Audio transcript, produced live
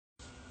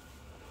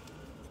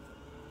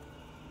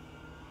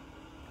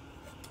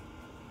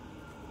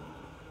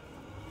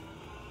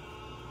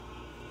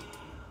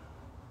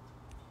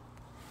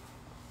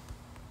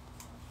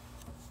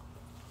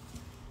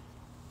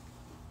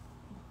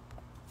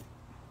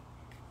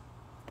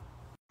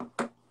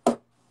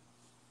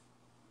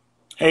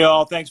Hey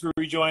all, thanks for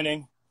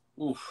rejoining.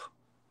 Oof.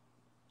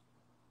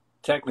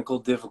 Technical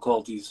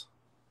difficulties.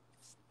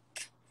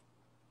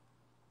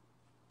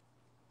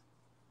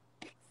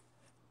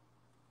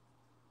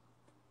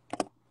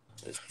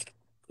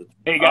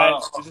 Hey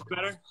guys, is this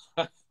better?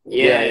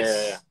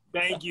 Yeah.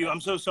 Thank you.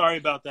 I'm so sorry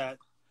about that.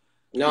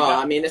 No,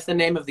 I mean, it's the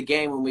name of the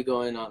game when we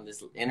go in on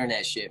this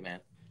internet shit, man.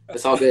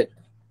 It's all good.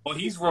 Well,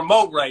 he's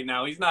remote right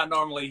now. He's not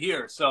normally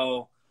here,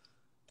 so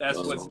that's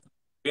what's.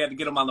 We had to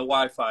get him on the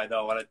Wi-Fi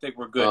though, and I think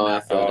we're good now.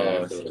 I feel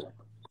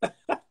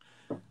that.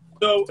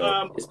 So,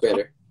 it's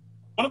better.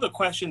 one of the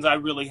questions I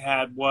really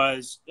had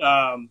was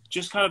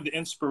just kind of the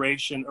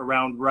inspiration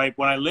around Ripe.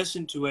 When I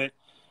listen to it,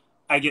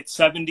 I get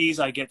 70s,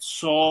 I get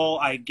soul,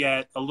 I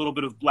get a little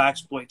bit of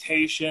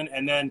blaxploitation,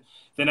 and then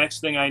the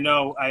next thing I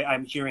know,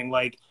 I'm hearing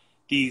like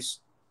these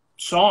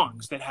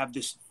songs that have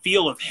this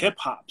feel of hip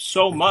hop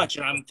so much,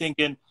 and I'm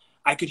thinking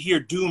I could hear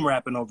Doom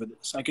rapping over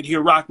this. I could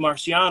hear Rock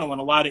Marciano and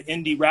a lot of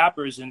indie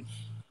rappers, and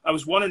I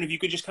was wondering if you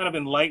could just kind of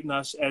enlighten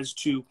us as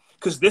to,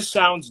 because this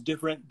sounds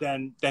different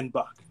than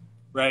Buck,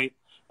 right?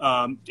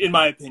 In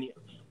my opinion,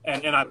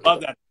 and I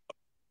love that.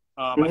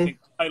 I think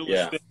the title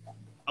is fit.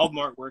 Album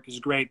artwork is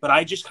great, but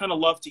I just kind of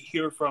love to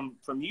hear from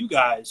you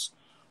guys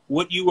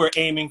what you were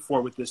aiming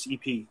for with this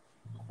EP.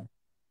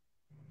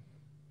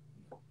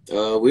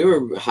 We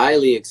were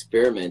highly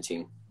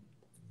experimenting.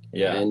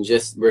 Yeah. And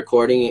just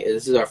recording it.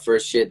 This is our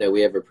first shit that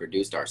we ever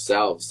produced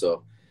ourselves.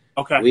 So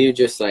we were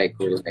just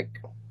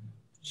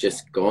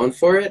just going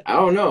for it. I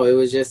don't know. It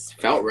was just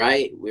felt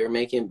right. We were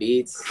making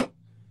beats.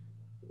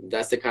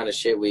 That's the kind of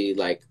shit we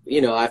like.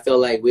 You know, I feel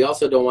like we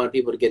also don't want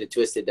people to get it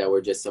twisted that we're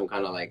just some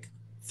kind of like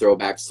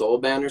throwback soul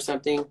band or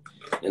something,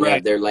 and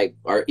that they're like,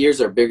 our ears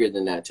are bigger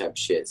than that type of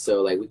shit.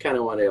 So like we kind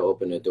of wanted to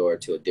open the door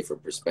to a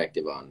different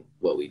perspective on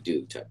what we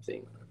do type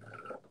thing.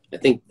 I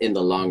think in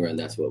the long run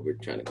that's what we're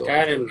trying to go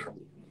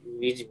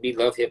we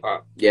love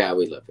hip-hop. Yeah,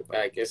 we love hip-hop.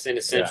 Like it's an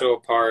essential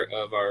part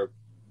of our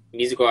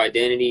musical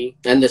identity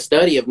and the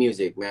study of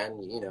music, man.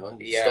 You know,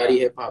 study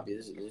hip-hop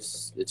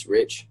is it's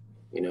rich,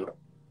 you know.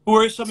 Who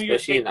are some of your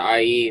especially in the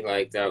IE,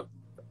 like that?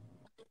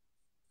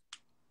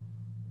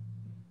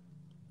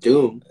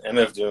 Doom.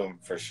 MF Doom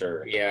for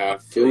sure. Yeah,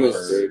 Doom is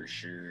for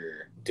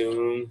sure.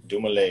 Doom.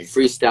 Doom-a-leg.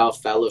 Freestyle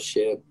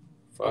Fellowship.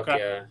 Fuck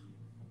yeah.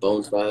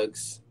 Bone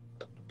Thugs.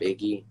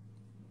 Biggie.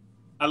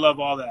 I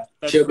love all that.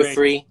 That's Sugar great.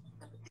 Free.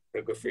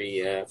 Sugar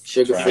Free, yeah.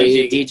 Sugar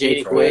Free,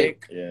 DJ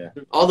Quick. Yeah.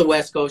 All the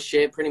West Coast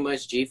shit, pretty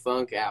much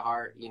G-Funk at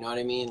heart, you know what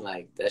I mean?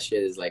 Like, that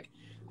shit is like,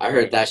 I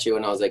heard that shit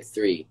when I was like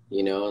 3,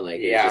 you know? Like,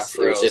 it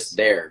was just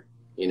there,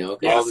 you know?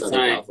 All the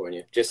time.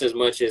 California. Just as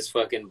much as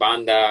fucking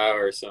Banda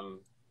or some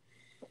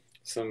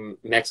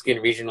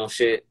Mexican regional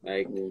shit.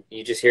 Like,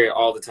 you just hear it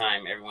all the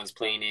time. Everyone's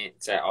playing it.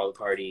 It's at all the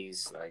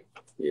parties. Like,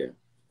 yeah.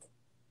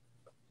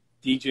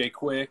 DJ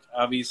Quick,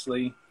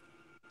 obviously.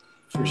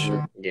 For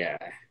sure. Yeah.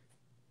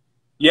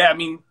 Yeah, I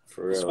mean,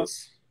 for real.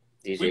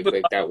 DJ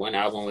Quick, that one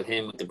album with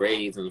him with the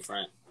braids in the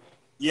front.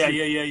 Yeah.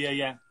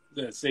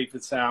 The Safe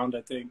and Sound,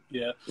 I think.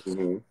 Yeah.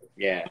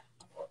 Yeah.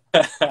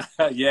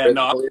 Yeah,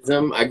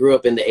 Rhythmalism. I grew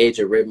up in the age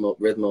of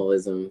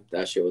rhythmalism.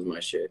 That shit was my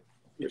shit.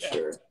 For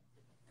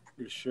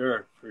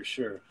sure. For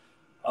sure.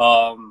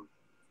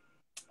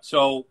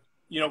 So,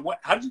 you know,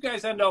 how did you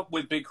guys end up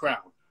with Big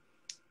Crown?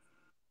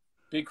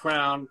 Big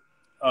Crown,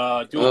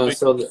 doing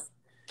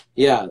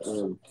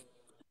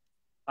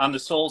on the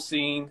soul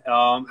scene.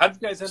 How did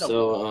you guys end up?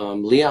 So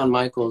Leon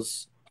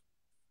Michaels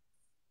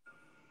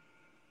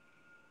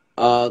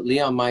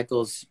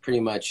pretty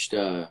much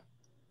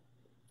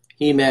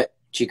he met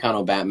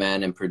Chicano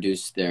Batman and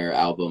produced their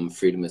album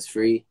Freedom is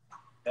Free.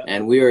 Yeah.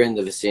 And we were in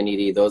the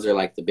vicinity. Those are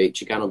like the big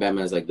Chicano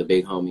Batman is like the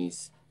big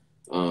homies.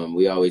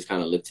 We always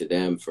kind of look to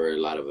them for a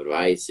lot of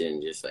advice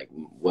and just like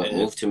what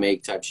move to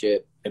make type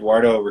shit.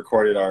 Eduardo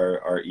recorded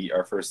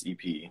our first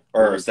EP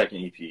or our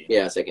second EP.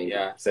 Yeah, second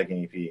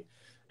EP.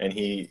 And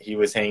he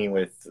was hanging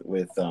with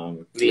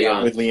Leon,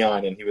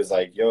 and he was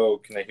like, "Yo,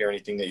 can I hear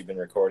anything that you've been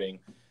recording?"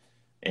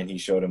 And he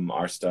showed him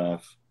our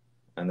stuff.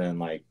 And then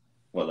like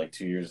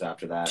 2 years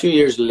after that, 2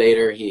 years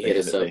later, he hit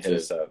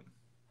us up.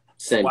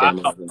 Send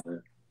demos.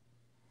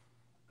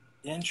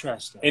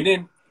 Interesting. And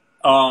then,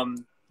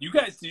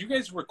 did you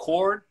guys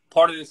record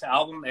part of this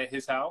album at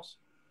his house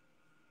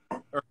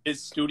or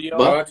his studio?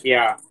 Buck?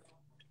 Yeah.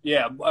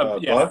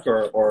 Buck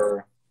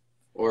or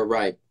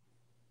Ripe?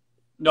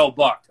 No,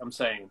 Buck. I'm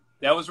saying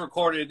that was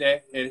recorded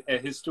at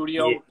his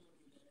studio. Yeah.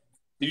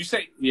 Did you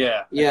say?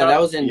 Yeah. Yeah, that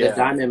was in the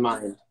Diamond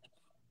Mine.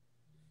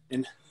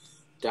 In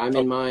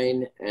Diamond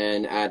Mine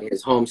and at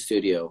his home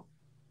studio.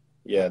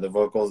 Yeah, the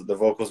vocals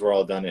were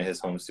all done at his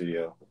home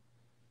studio.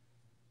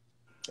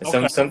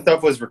 And some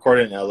stuff was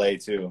recorded in LA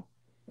too.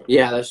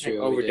 Yeah, that's true.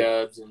 Like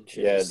overdubs and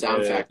shit. Yeah,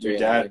 Sound Factory.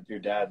 Your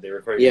dad, they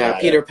recorded. Yeah,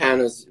 Peter Pan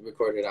was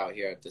recorded out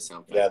here at the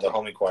Sound Factory. Yeah, the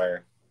homie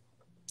choir.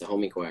 The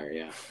homie choir,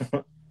 yeah.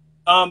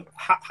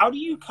 How do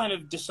you kind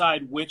of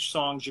decide which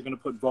songs you're going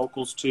to put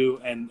vocals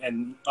to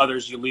and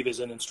others you leave as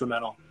an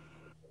instrumental?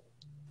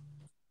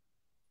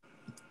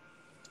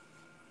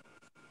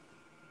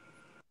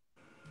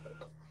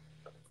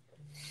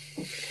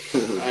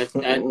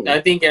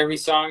 I think every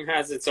song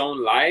has its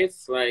own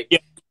life. Like, yeah.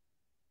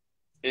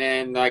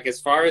 And like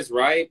as far as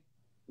Ripe,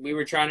 we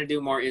were trying to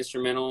do more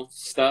instrumental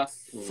stuff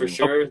for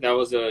sure. That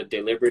was a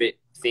deliberate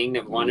thing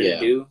that we wanted to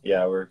do.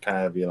 Yeah, we're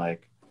kind of be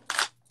like,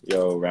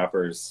 yo,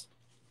 rappers,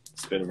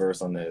 spit a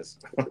verse on this.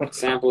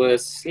 Sample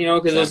us, you know,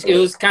 because it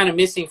was kind of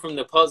missing from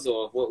the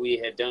puzzle of what we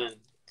had done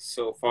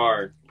so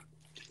far.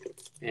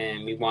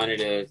 And we wanted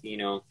to, you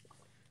know,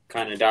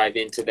 kind of dive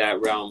into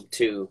that realm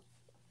too.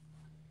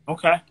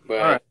 Okay. But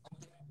all right.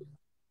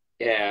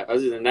 Yeah,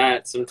 other than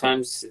that,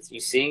 sometimes you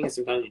sing and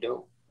sometimes you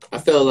don't. I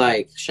feel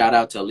like shout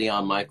out to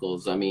Leon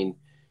Michaels. I mean,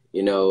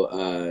 you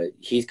know,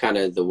 he's kind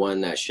of the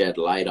one that shed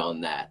light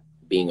on that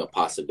being a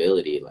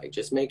possibility. Like,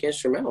 just make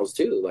instrumentals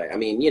too. Like, I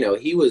mean, you know,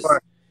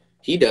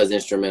 he does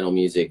instrumental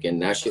music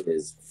and that shit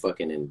is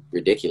fucking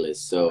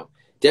ridiculous. So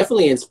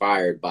definitely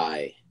inspired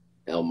by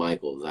L.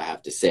 Michaels, I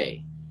have to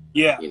say.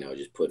 Yeah. You know,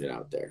 just put it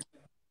out there.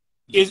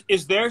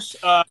 Is there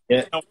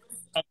you know,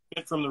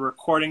 from the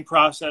recording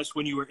process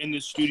when you were in the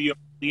studio,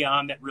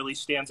 Leon, that really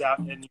stands out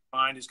in your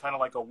mind is kind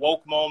of like a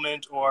woke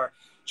moment or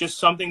just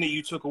something that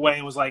you took away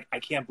and was like, I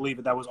can't believe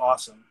it, that was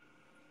awesome?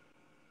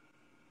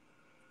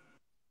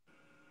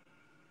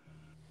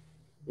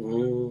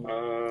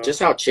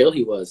 Just how chill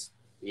he was.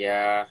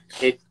 Yeah.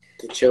 The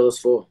chill is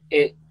full.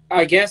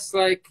 I guess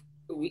like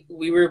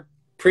we were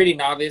pretty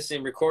novice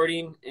in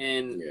recording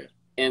and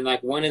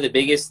like one of the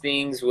biggest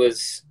things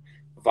was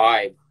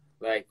vibe.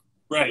 Like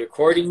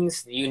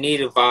recordings, you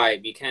need a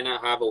vibe. You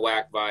cannot have a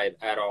whack vibe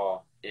at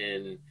all.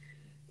 And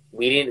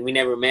we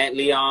never met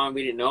Leon.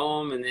 We didn't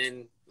know him. And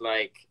then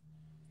like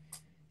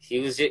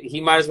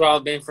he might as well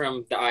have been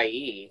from the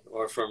IE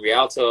or from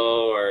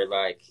Rialto or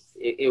like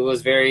it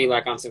was very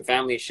like on some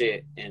family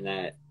shit and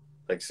that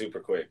like super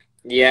quick.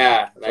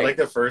 Yeah. Like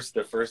the first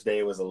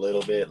day was a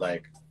little bit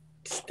like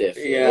stiff.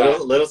 Yeah.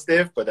 A little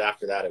stiff, but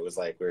after that it was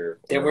like we're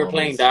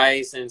playing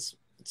dice and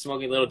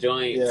smoking little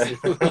joints.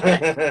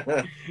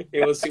 Yeah.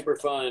 It was super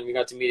fun. We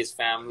got to meet his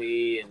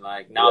family and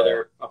like now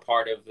they're a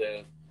part of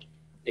the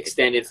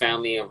extended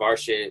family of our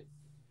shit.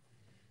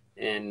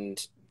 And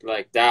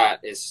like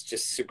that is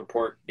just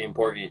super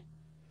important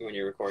when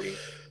you're recording.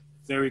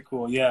 Very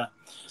cool, yeah.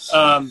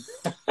 You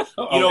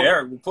know,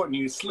 Eric, we're putting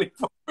you to sleep.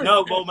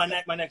 No, well,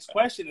 my next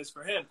question is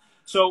for him.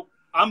 So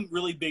I'm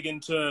really big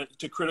into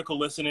critical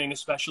listening,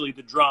 especially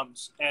the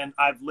drums, and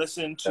I've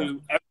listened to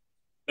everything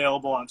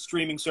available on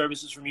streaming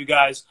services from you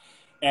guys,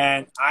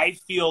 and I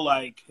feel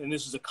like, and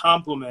this is a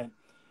compliment,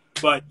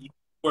 but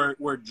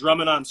we're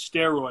drumming on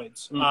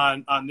steroids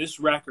on this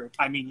record.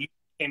 I mean, you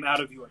came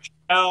out of your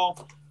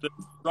shell. The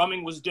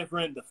drumming was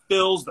different, the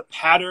fills, the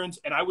patterns,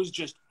 and I was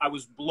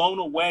blown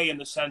away in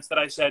the sense that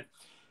I said,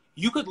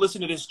 you could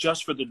listen to this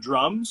just for the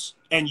drums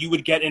and you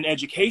would get an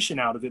education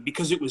out of it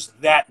because it was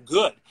that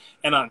good.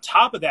 And on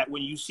top of that,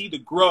 when you see the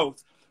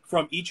growth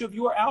from each of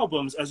your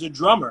albums as a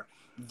drummer,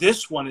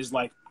 this one is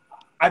like,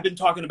 I've been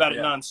talking about it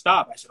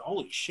nonstop. I said,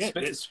 holy shit.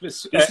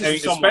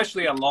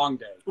 Especially on Long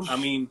Day. I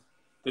mean,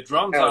 the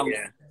drums on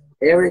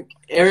Eric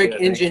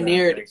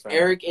engineered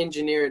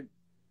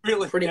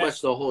really pretty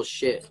much the whole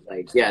shit.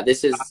 Like,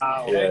 this is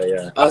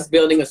us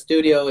building a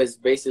studio is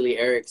basically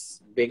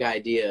Eric's big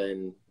idea,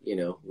 and you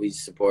know, we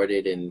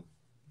supported and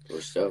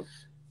we're stoked.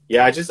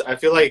 Yeah, I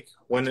feel like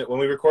when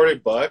we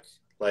recorded Buck,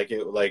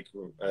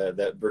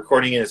 that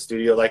recording in a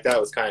studio like that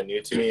was kind of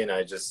new to me, and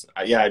I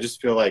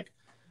just feel like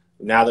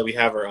now that we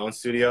have our own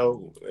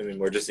studio, I mean,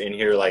 we're just in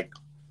here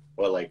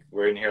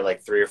we're in here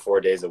like 3 or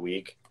 4 days a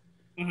week.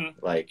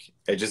 Mm-hmm. Like,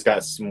 it just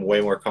got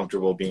way more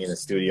comfortable being in a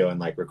studio and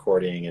like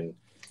recording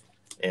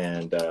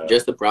and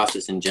just the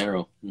process in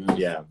general. Mm-hmm.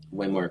 Yeah,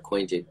 way more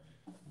acquainted.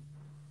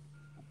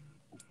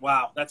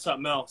 Wow, that's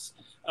something else.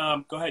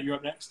 Go ahead, you're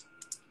up next.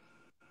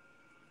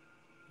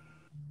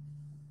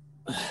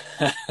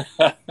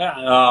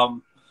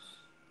 All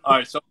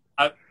right, so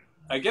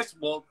I guess,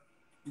 well,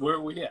 where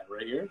are we at?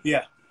 Right here?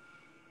 Yeah.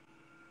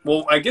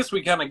 Well, I guess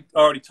we kind of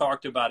already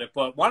talked about it,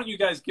 but why don't you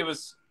guys give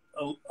us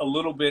a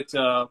little bit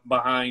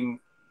behind,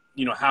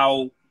 you know,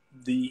 how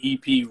the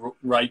EP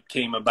Right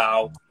came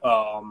about.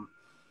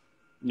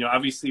 You know,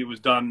 obviously it was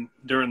done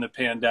during the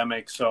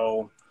pandemic.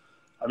 So,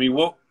 I mean,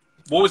 what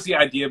was the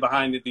idea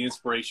behind it, the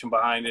inspiration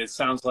behind it? It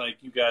sounds like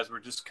you guys were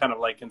just kind of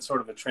like in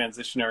sort of a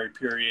transitionary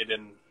period.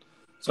 And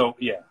so,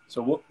 yeah.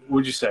 So what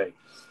would you say?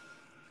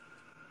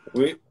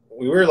 We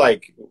were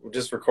like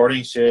just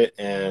recording shit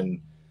and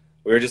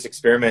we were just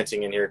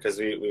experimenting in here because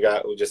we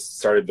just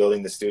started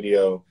building the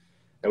studio.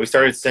 And we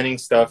started sending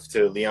stuff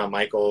to Leon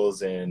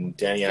Michaels and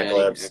Danny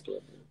Eklebs,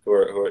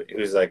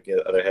 who's like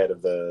the other head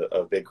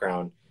of Big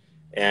Crown.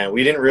 And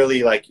we didn't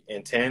really like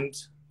intend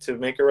to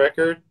make a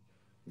record,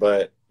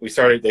 but they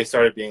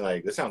started being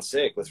like, this sounds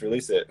sick, let's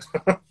release it.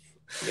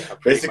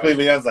 Basically,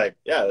 Leon's like,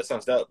 yeah, that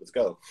sounds dope, let's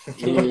go.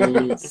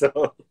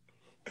 So,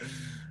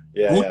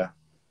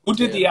 Who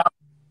did the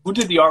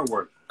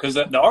artwork? Because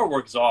the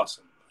artwork is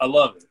awesome. I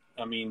love it.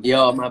 I mean,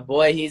 yo, my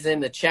boy, he's in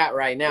the chat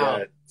right now.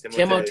 Yeah,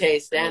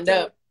 Timote, stand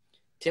up.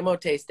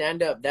 Timote,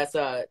 stand up. That's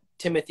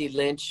Timothy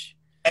Lynch.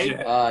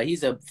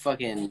 He's a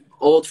fucking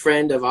old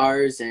friend of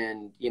ours,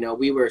 and you know,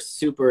 we were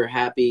super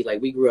happy.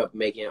 Like, we grew up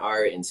making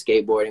art and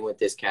skateboarding with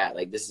this cat.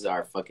 Like, this is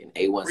our fucking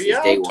A1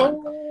 since day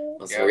one.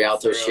 On some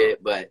Rialto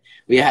shit, but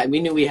we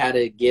knew we had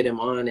to get him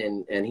on,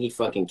 and he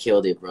fucking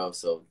killed it, bro.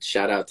 So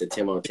shout out to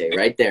Timote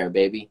right there,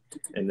 baby.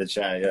 In the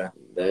chat, yeah.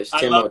 There's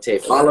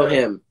Timote. Follow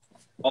him.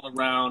 All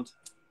around,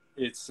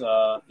 it's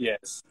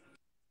yes,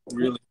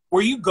 really.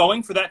 Were you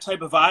going for that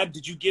type of vibe?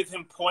 Did you give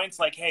him points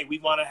like, hey, we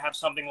want to have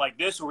something like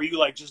this? Or were you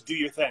like, just do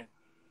your thing?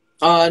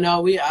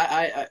 No, we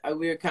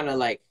were kind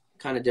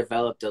of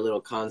developed a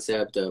little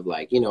concept of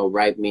like, you know,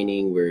 ripe,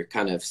 meaning we're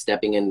kind of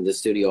stepping into the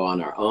studio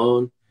on our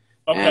own.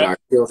 Okay. And our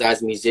skills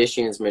as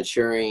musicians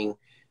maturing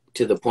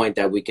to the point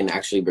that we can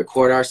actually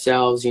record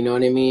ourselves. You know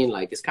what I mean?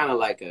 Like, it's kind of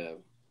like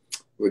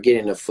we're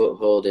getting a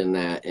foothold in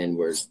that, and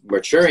we're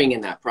maturing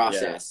in that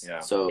process. Yeah.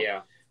 So,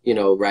 you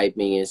know, ripe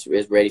meaning is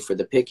ready for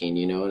the picking,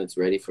 you know, and it's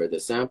ready for the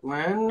sample.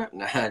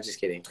 Nah, just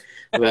kidding.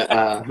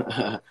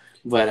 But,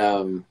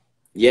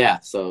 yeah.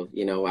 So,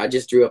 you know, I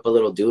just drew up a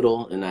little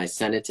doodle and I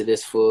sent it to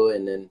this fool,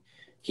 and then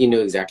he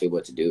knew exactly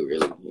what to do,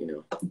 really, you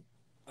know.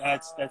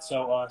 That's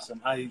so awesome.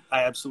 I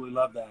absolutely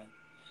love that.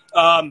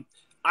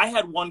 I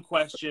had one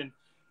question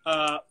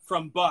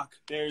from Buck.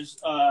 There's,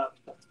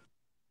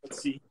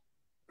 let's see,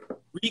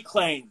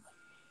 Reclaim.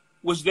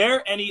 Was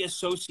there any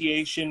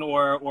association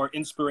or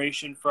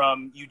inspiration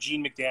from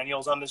Eugene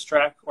McDaniels on this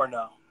track, or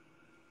no?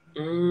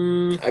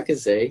 I could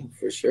say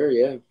for sure,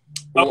 yeah.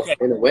 Okay.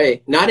 In a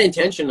way, not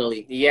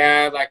intentionally.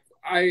 Yeah, like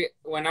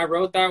when I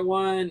wrote that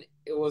one,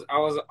 I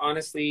was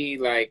honestly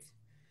like,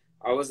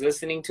 I was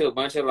listening to a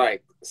bunch of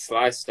like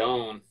Sly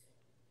Stone,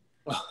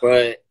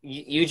 but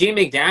Eugene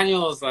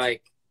McDaniels,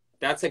 like,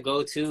 that's a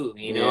go-to,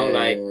 you know,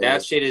 like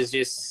that shit is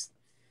just.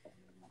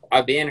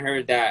 I've been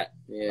heard that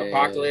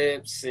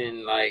Apocalypse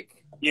and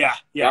like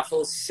that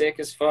feels sick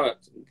as fuck.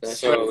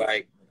 So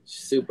like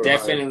super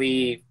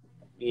definitely hard.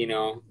 You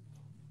know,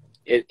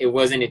 it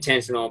wasn't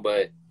intentional,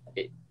 but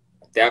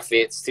that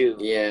fits too.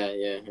 Yeah.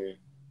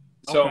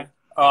 So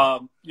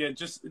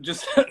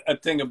just a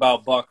thing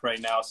about Buck right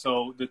now.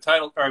 So the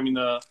title, or I mean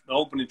the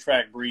opening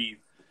track, Breathe.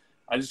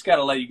 I just got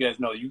to let you guys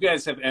know, you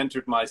guys have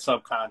entered my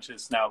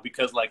subconscious now,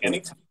 because like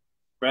anytime I'm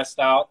stressed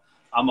out,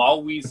 I've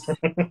always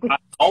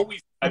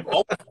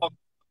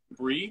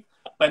Breathe,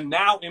 but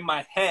now in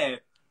my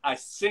head I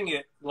sing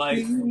it like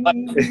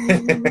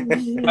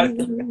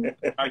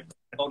I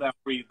slow down,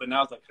 breathe, but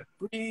now it's like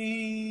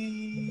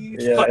breathe.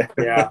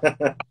 Yeah.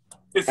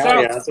 It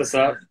sounds, that's what's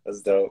up.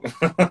 That's dope.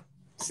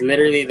 It's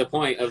literally the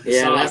point of the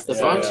song. That's the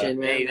function,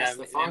 man. Hey, that's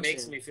the function. That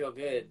makes me feel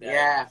good.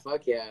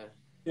 Fuck yeah.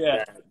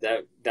 Yeah.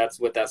 That's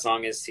what that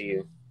song is to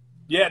you.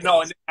 Yeah,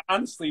 no, and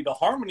honestly, the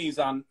harmonies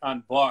on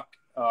Buck.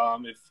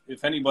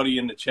 If anybody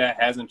in the chat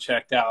hasn't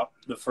checked out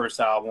the first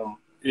album,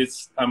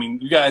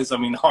 you guys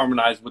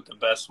harmonize with the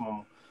best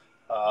one.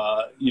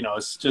 You know,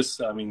 it's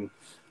just,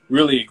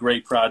 really a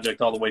great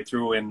project all the way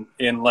through.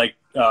 And like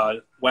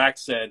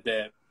Wax said,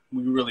 that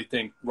we really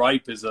think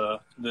Ripe is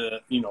a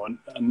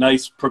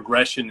nice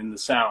progression in the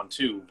sound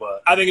too.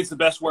 But I think it's the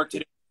best work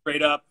today,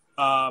 straight up.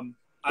 I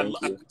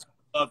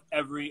love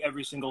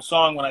every single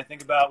song. When I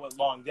think about what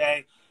Long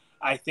Day,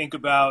 I think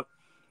about,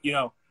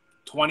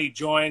 20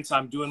 joints.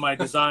 I'm doing my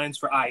designs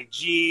for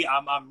IG.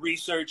 I'm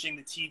researching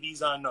the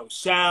TVs on No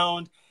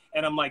Sound,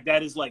 and I'm like,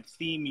 that is like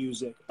theme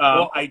music.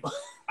 I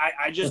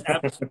just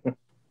have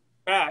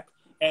track,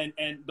 and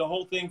the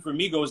whole thing for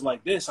me goes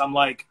like this. I'm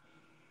like,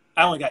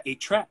 I only got 8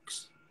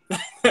 tracks.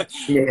 But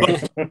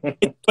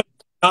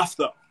enough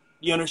though.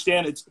 You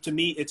understand? To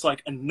me, it's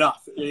like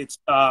enough. It's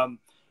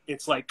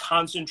like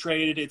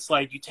concentrated. It's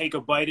like you take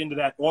a bite into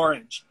that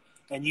orange,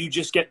 and you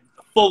just get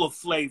full of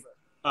flavor.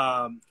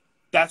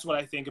 That's what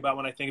I think about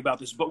when I think about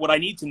this. But what I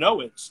need to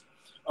know is,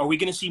 are we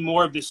going to see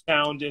more of this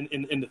sound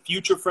in the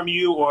future from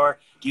you, or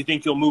do you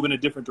think you'll move in a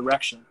different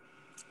direction?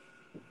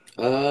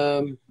 I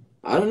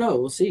don't know.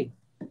 We'll see.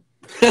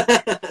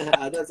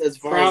 That's as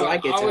far as I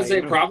can tell. I would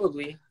say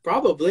probably.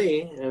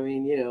 Probably. I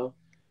mean,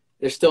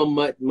 there's still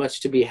much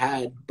to be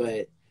had,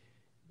 but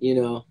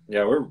Yeah,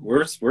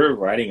 we're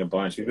writing a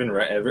bunch. We've been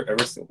ever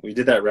since we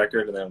did that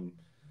record, and then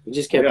we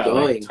just kept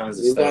going.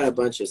 We've got a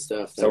bunch of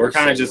stuff. So we're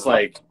kind of just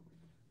like.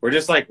 We're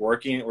just like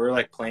working. We're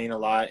like playing a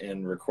lot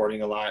and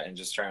recording a lot, and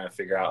just trying to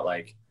figure out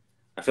I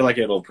feel like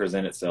it'll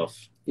present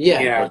itself.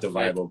 Yeah. What the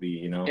vibe will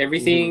be,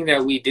 Everything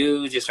that we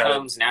do just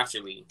comes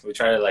naturally. We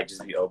try to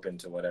just be open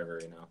to whatever,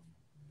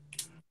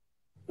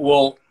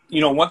 Well,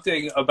 one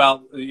thing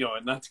about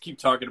not to keep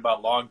talking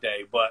about Long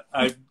Day, but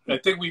I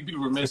think we'd be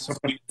remiss if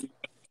we did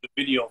the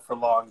video for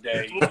Long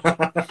Day.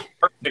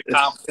 Perfect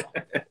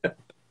compliment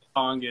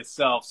song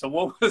itself. So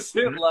what was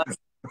it like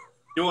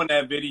doing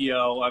that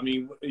video? I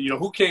mean,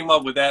 who came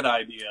up with that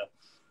idea?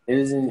 It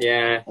was in,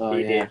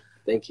 we did.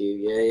 Thank you.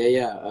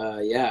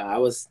 Yeah. I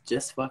was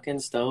just fucking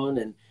stoned,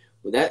 and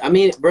that. I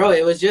mean, bro,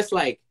 it was just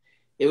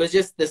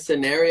the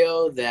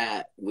scenario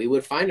that we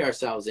would find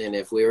ourselves in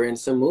if we were in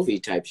some movie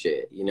type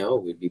shit.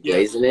 We'd be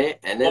blazing it,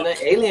 and then the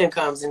alien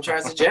comes and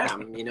tries to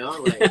jam.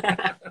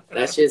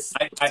 That's just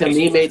to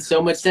me made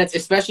so much sense,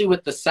 especially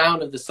with the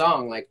sound of the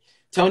song. Like,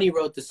 Tony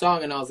wrote the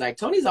song, and I was like,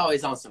 Tony's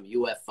always on some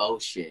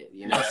UFO shit,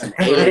 you know, some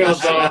alien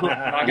shit.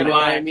 You know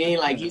what I mean?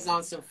 Like, he's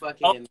on some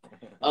fucking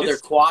other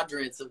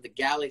quadrants of the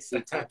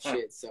galaxy type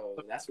shit. So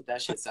that's what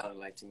that shit sounded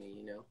like to me,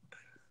 you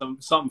know?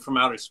 Something from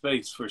outer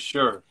space, for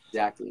sure.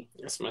 Exactly.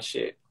 That's my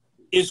shit.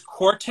 Is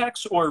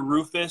Cortex or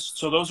Rufus,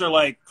 so those are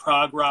like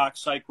prog rock,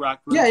 psych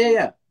rock groups?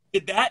 Yeah.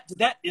 Did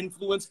that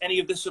influence any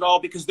of this at all?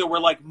 Because there were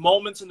like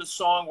moments in the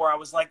song where I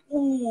was like,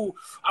 ooh,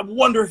 I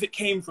wonder if it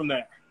came from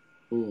there.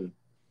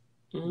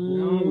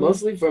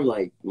 Mostly from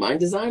like Mind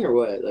Design or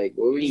what? Like,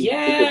 what were you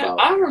think about?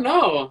 I don't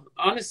know.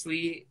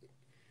 Honestly,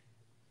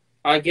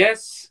 I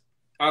guess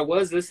I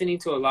was listening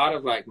to a lot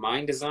of like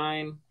Mind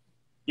Design.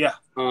 Yeah.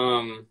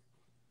 I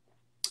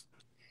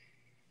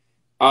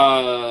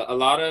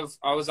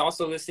was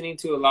also listening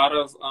to a lot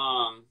of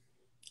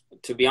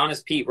to be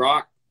honest, Pete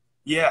Rock.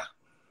 Yeah.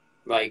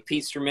 Like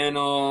Pete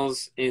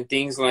instrumentals and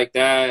things like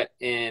that,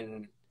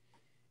 and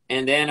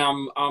then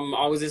I'm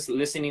always just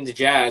listening to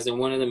jazz, and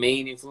one of the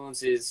main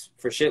influences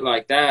for shit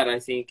like that I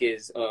think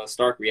is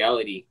Stark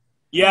Reality.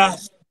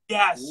 Yes,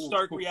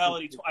 Stark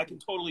Reality. I can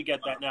totally get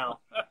that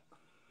now.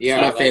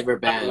 Yeah, it's my favorite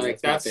band. Like,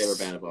 that's my favorite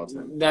band of all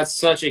time. That's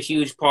such a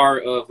huge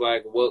part of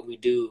like what we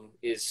do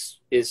is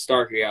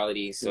Stark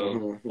Reality.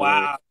 So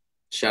wow,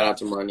 shout out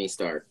to Monty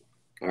Stark.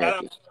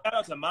 Shout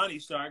out to Monty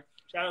Stark.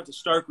 Shout out to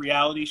Stark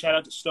Reality. Shout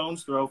out to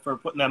Stone's Throw for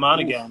putting them on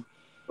again.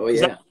 Oh,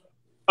 yeah. That's a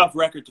tough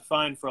record to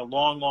find for a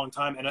long, long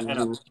time.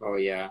 Oh,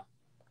 yeah.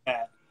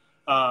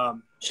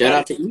 Shout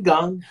out to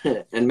Egon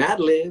and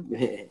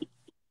Madlib.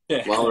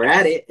 While we're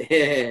at it.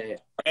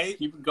 Hey,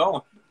 keep it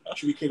going.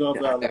 Should we kick off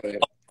that?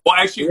 Well,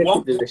 actually,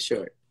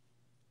 short.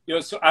 You know,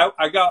 so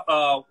I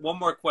got one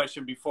more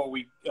question before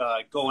we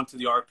go into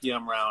the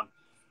RPM round.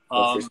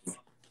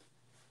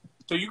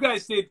 So you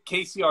guys did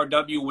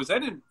KCRW. Was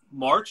that in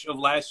March of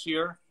last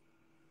year?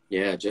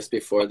 Yeah, just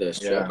before the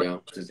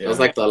shutdown. It was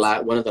like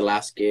one of the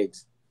last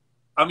gigs.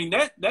 I mean,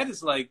 that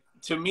is like,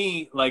 to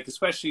me, like,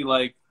 especially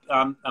like,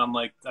 I'm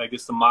like, I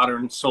guess the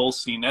modern soul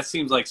scene, that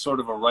seems like sort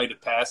of a rite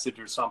of passage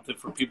or something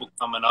for people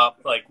coming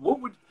up. Like,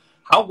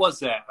 how was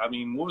that? I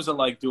mean, what was it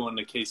like doing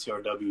the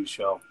KCRW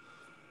show?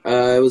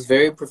 It was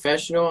very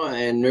professional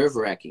and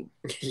nerve-wracking.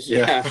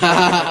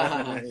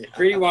 Yeah.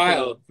 Pretty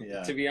wild,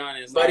 to be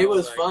honest. But it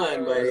was like,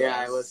 fun. But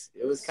yeah, it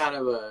was kind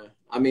of a,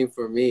 I mean,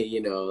 for me,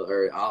 you know,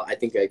 or I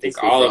think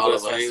all of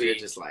us, you're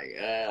just like,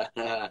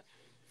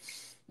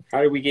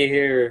 how did we get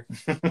here?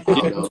 I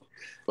don't know.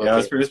 Yeah, it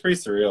was pretty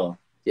surreal.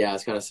 Yeah,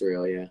 it's kind of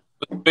surreal, yeah.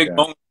 Big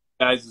moment,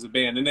 guys, as a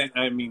band.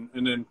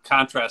 And then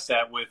contrast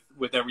that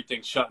with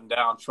everything shutting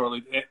down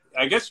shortly.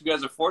 I guess you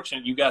guys are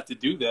fortunate you got to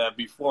do that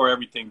before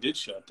everything did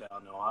shut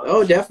down. No,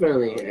 oh,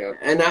 definitely.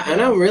 And I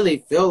don't really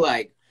feel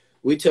like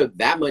we took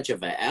that much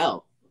of an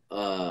L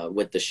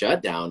with the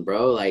shutdown,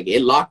 bro. Like,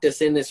 it locked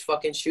us in this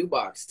fucking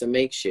shoebox to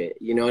make shit.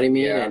 You know what I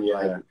mean? Yeah, and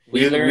like,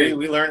 we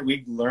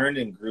learned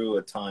and grew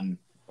a ton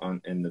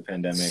in the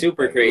pandemic.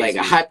 Super crazy. Like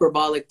a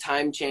hyperbolic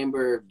time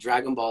chamber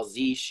Dragon Ball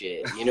Z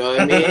shit. You know what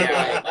I mean?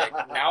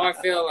 like, now I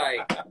feel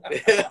like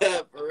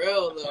for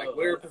real though. Like,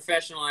 we're a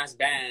professional ass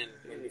band.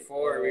 And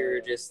before we were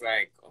just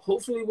like,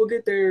 hopefully we'll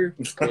get there.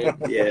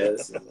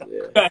 Yes.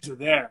 You guys are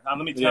there. Let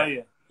me tell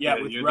you. Yeah,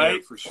 you're right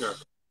there for sure.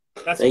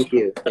 Thank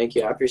you.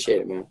 I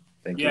appreciate it, man.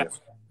 Thank you.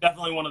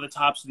 Definitely one of the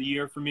tops of the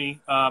year for me.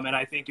 And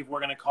I think if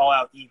we're gonna call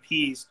out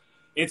EPs,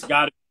 it's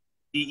got to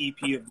be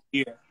the EP of the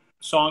year.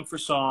 Song for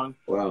song.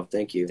 Wow,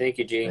 thank you. Thank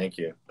you, G. Thank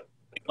you.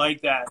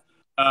 Like that.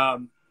 I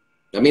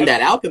mean,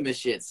 that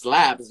Alchemist shit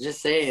slaps,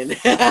 just saying.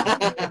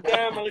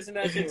 Damn, I listened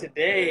to that shit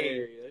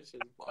today.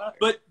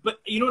 But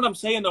you know what I'm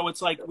saying, though?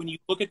 It's like when you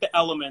look at the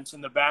elements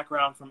and the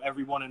background from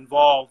everyone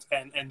involved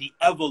and the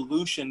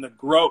evolution, the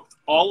growth,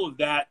 all of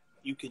that,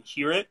 you can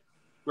hear it,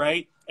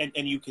 right?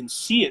 And you can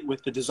see it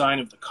with the design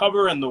of the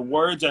cover and the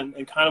words and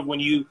kind of when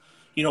you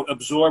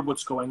absorb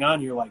what's going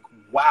on, you're like,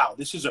 wow,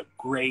 this is a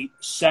great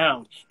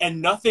sound.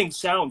 And nothing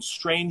sounds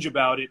strange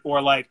about it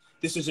or like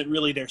this isn't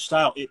really their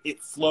style.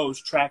 It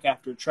flows track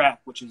after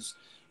track, which is,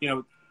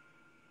 you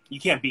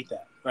can't beat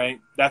that, right?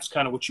 That's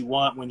kind of what you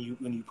want when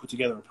you put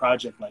together a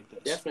project like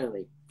this.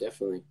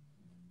 Definitely.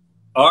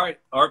 All right,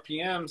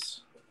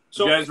 RPMs.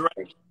 So, you guys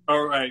ready?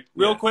 All right.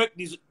 Real quick,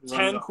 these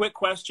 10 quick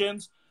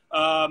questions.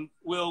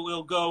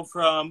 We'll go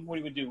from, what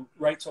do we do?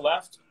 Right to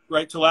left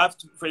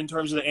in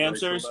terms of the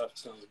answers. Right to left.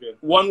 Sounds good.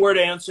 One word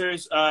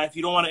answers. If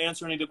you don't want to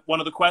answer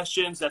one of the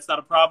questions, that's not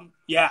a problem.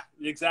 Yeah,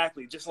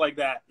 exactly. Just like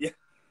that. Yeah.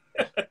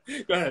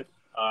 Go ahead.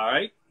 All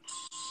right.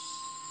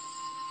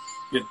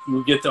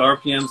 We'll get the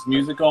RPM's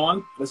music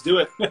on. Let's do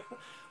it. All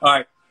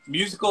right.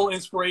 Musical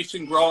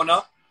inspiration growing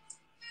up.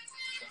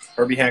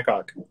 Herbie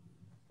Hancock.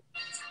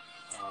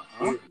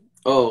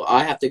 Oh,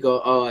 I have to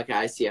go. Oh, okay.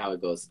 I see how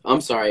it goes.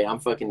 I'm sorry. I'm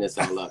fucking this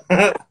all up.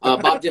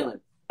 Bob Dylan.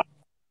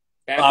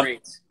 Bad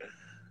Brains.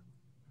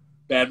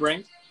 Bad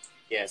Brains?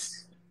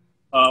 Yes.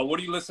 What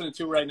are you listening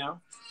to right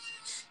now?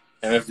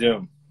 MF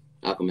Doom.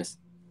 Alchemist.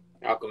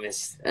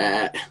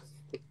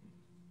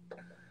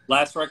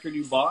 Last record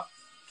you bought?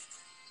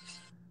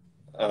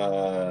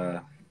 I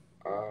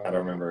don't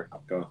remember.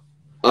 Go.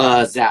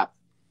 Zap.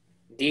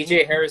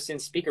 DJ Harrison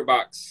speaker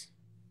box.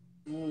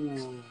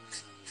 Got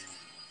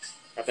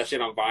that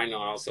shit on vinyl.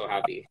 I was so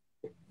happy.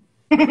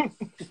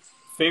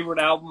 Favorite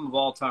album of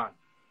all time?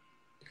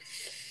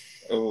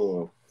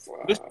 Oh,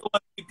 this is the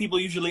one people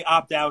usually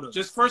opt out of.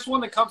 Just first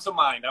one that comes to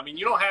mind. I mean,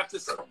 you don't have to.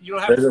 You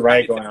don't have. There's a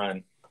riot going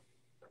on.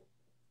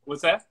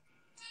 What's that?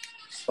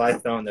 Sly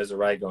Stone. There's a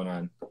riot going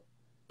on.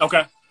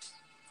 Okay.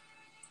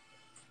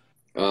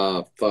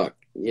 Fuck.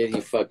 Yeah,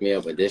 you fucked me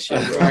up with this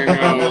shit, bro.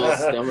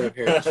 I'm up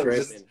here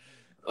tripping.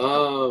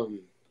 How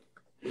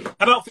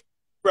about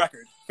favorite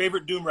record?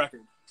 Favorite Doom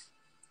record?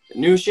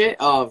 New shit?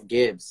 Oh,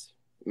 Gibbs.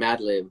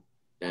 Madlib.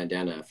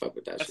 Bandana. I fuck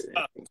with that shit.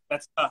 Tough.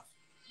 That's tough.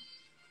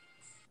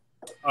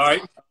 All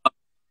right.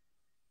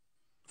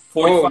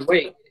 Oh,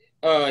 wait.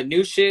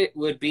 New shit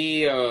would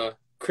be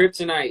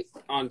Kryptonite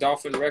on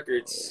Dolphin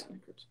Records.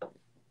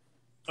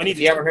 If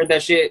you haven't heard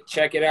that shit,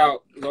 check it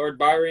out. Lord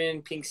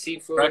Byron, Pink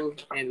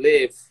Seafood, and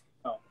Liv.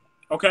 Oh,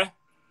 okay.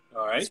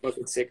 All right. It's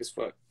fucking sick as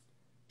fuck.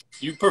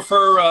 You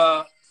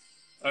prefer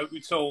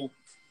so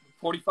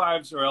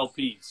 45s or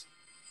LPs?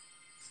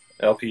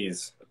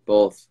 LPs.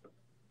 Both.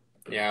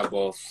 Yeah,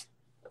 both.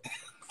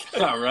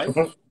 All right.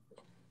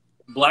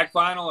 Black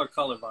vinyl or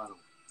color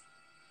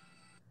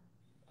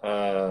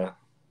vinyl?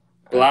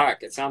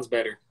 Black. It sounds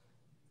better.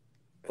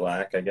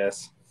 Black, I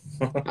guess.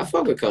 I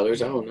fuck with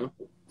colors. I don't know.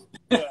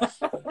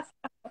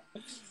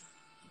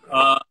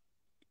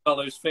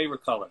 Colors.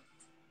 Favorite color?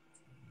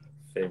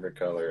 Favorite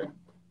color.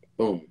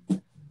 Boom.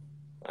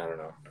 I don't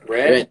know.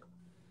 Red.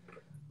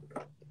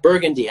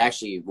 Burgundy.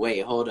 Actually,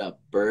 wait. Hold up.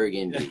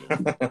 Burgundy.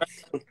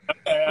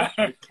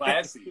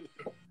 Classy.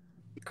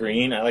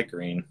 Green. I like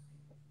green.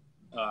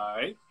 All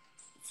right.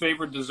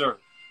 Favorite dessert?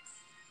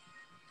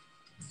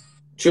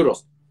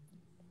 Churros.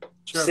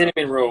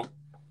 Cinnamon roll.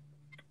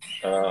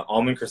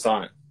 Almond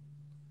croissant.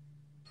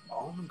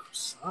 Almond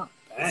croissant.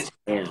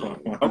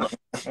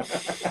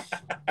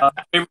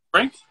 Favorite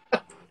drink?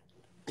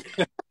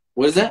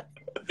 What is that?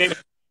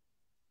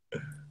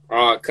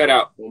 Cut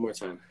out. One more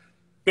time.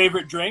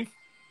 Favorite drink?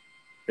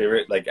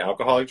 Favorite like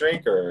alcoholic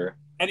drink or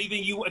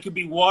anything you? It could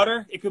be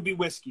water. It could be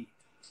whiskey.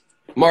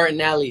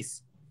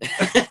 Martinelli's.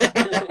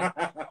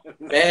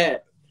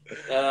 Bad.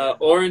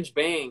 Orange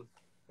Bang.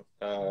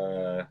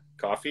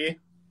 Coffee.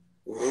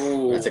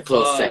 Ooh, that's a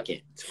close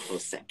second. It's a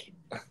close second.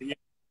 Yeah,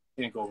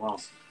 can't go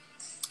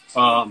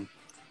wrong.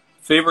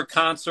 Favorite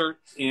concert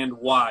and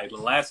why? The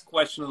last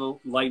question of the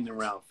lightning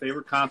round.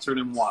 Favorite concert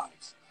and why?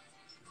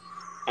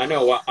 I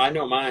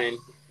know mine.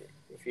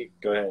 If you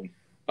go ahead.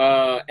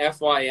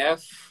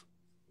 FYF.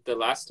 The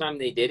last time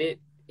they did it,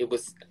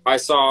 I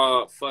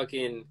saw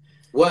fucking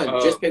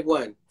one. Just pick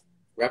one.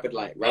 Rapid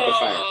fire.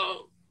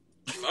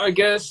 I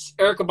guess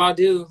Erykah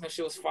Badu. That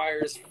shit was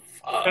fire as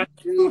fuck.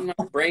 Dude,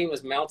 my brain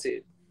was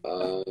melted.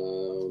 I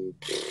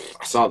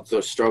saw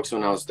the Strokes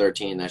when I was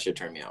 13. That should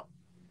turn me out.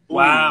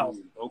 Wow.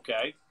 Ooh,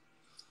 okay.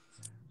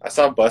 I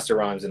saw Busta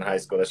Rhymes in high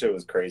school. That shit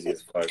was crazy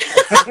as fuck.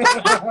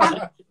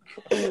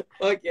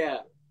 Fuck yeah.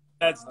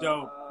 That's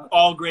dope.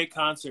 All great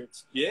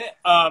concerts. Yeah.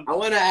 I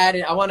want to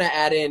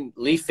add in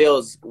Lee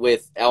Fields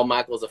with Al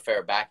Michaels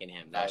Affair backing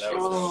him. That shit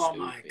was stupid.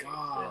 My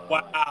god.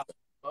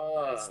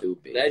 Wow.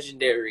 Stupid.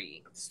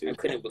 Legendary. Stupid. I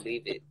couldn't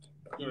believe it.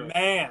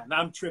 Man,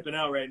 I'm tripping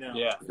out right now.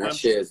 Yeah. That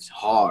shit is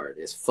hard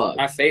as fuck.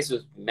 My face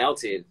was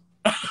melted.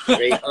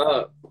 Straight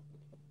up.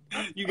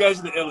 You guys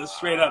are the illest,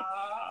 straight up.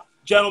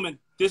 Gentlemen,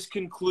 this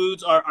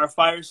concludes our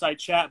fireside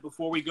chat.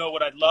 Before we go,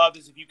 what I'd love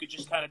is if you could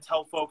just kind of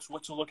tell folks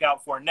what to look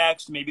out for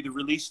next, maybe the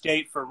release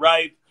date for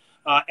Ripe,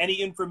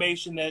 any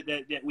information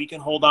that we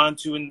can hold on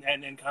to and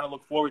kind of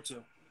look forward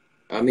to.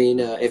 I mean,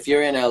 if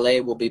you're in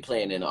LA, we'll be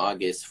playing in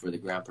August for the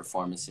grand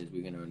performances.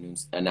 We're going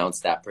to announce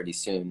that pretty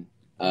soon.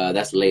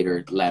 That's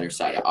latter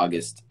side of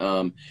August.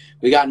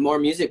 We got more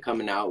music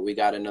coming out. We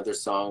got another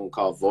song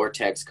called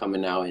Vortex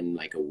coming out in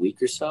like a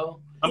week or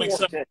so. I'm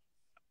excited.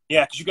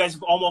 Yeah, because you guys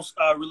have almost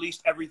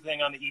released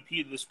everything on the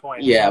EP at this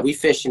point. Yeah, we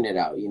fishing it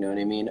out. You know what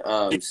I mean?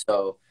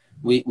 So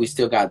we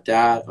still got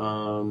that.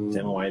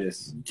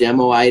 Demoitis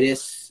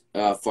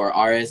for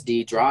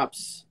RSD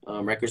drops,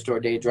 Record Store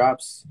Day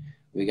drops.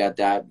 We got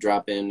that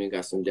dropping. We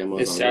got some demos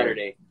this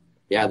Saturday.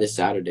 Yeah, this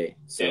Saturday.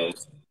 So,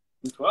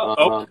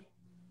 well,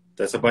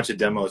 that's a bunch of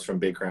demos from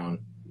Big Crown.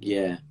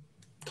 Yeah,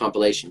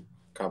 compilation.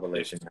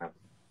 Yeah.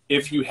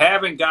 If you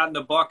haven't gotten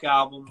the Buck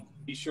album,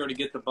 be sure to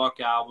get the Buck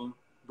album.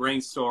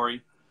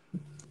 Brainstory.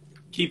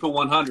 Keep it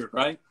 100,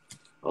 right?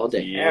 All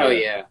day. Yeah. Hell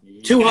yeah.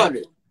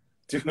 200.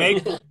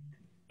 Make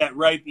that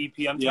Ripe EP.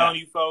 I'm telling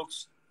you,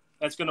 folks,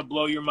 that's going to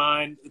blow your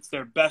mind. It's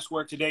their best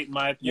work to date, in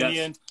my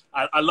opinion.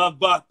 Yes. I love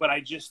Buck, but I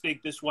just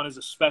think this one is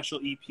a special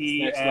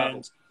EP.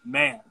 And,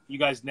 man, you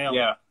guys nailed it.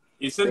 Yeah.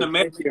 It's in the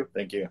mix.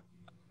 Thank you.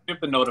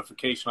 Get the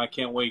notification. I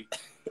can't wait.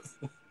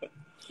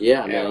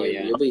 Yeah, man.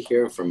 Yeah. You'll be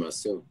hearing from us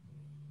soon.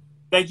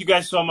 Thank you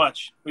guys so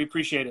much. We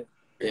appreciate it.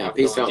 Yeah,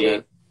 peace out,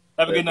 man.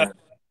 Have a good night.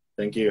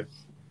 Thank you.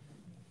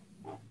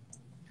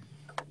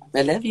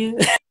 I love you.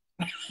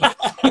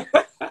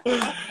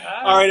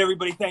 All right,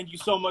 everybody. Thank you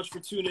so much for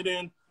tuning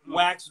in.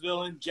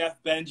 Waxvillain,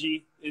 Jeff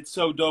Benji. It's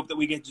so dope that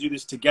we get to do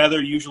this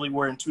together. Usually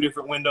we're in two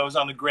different windows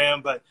on the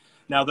gram, but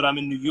Now that I'm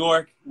in New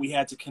York, we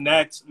had to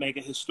connect, make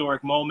a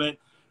historic moment.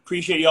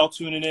 Appreciate y'all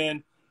tuning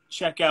in.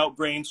 Check out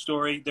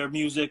Brainstory, their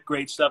music,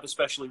 great stuff,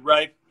 especially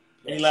Ripe.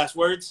 Yes. Any last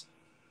words?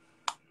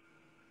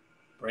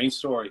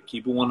 Brainstory,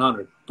 keep it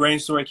 100.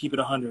 Brainstory, keep it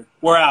 100.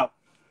 We're out.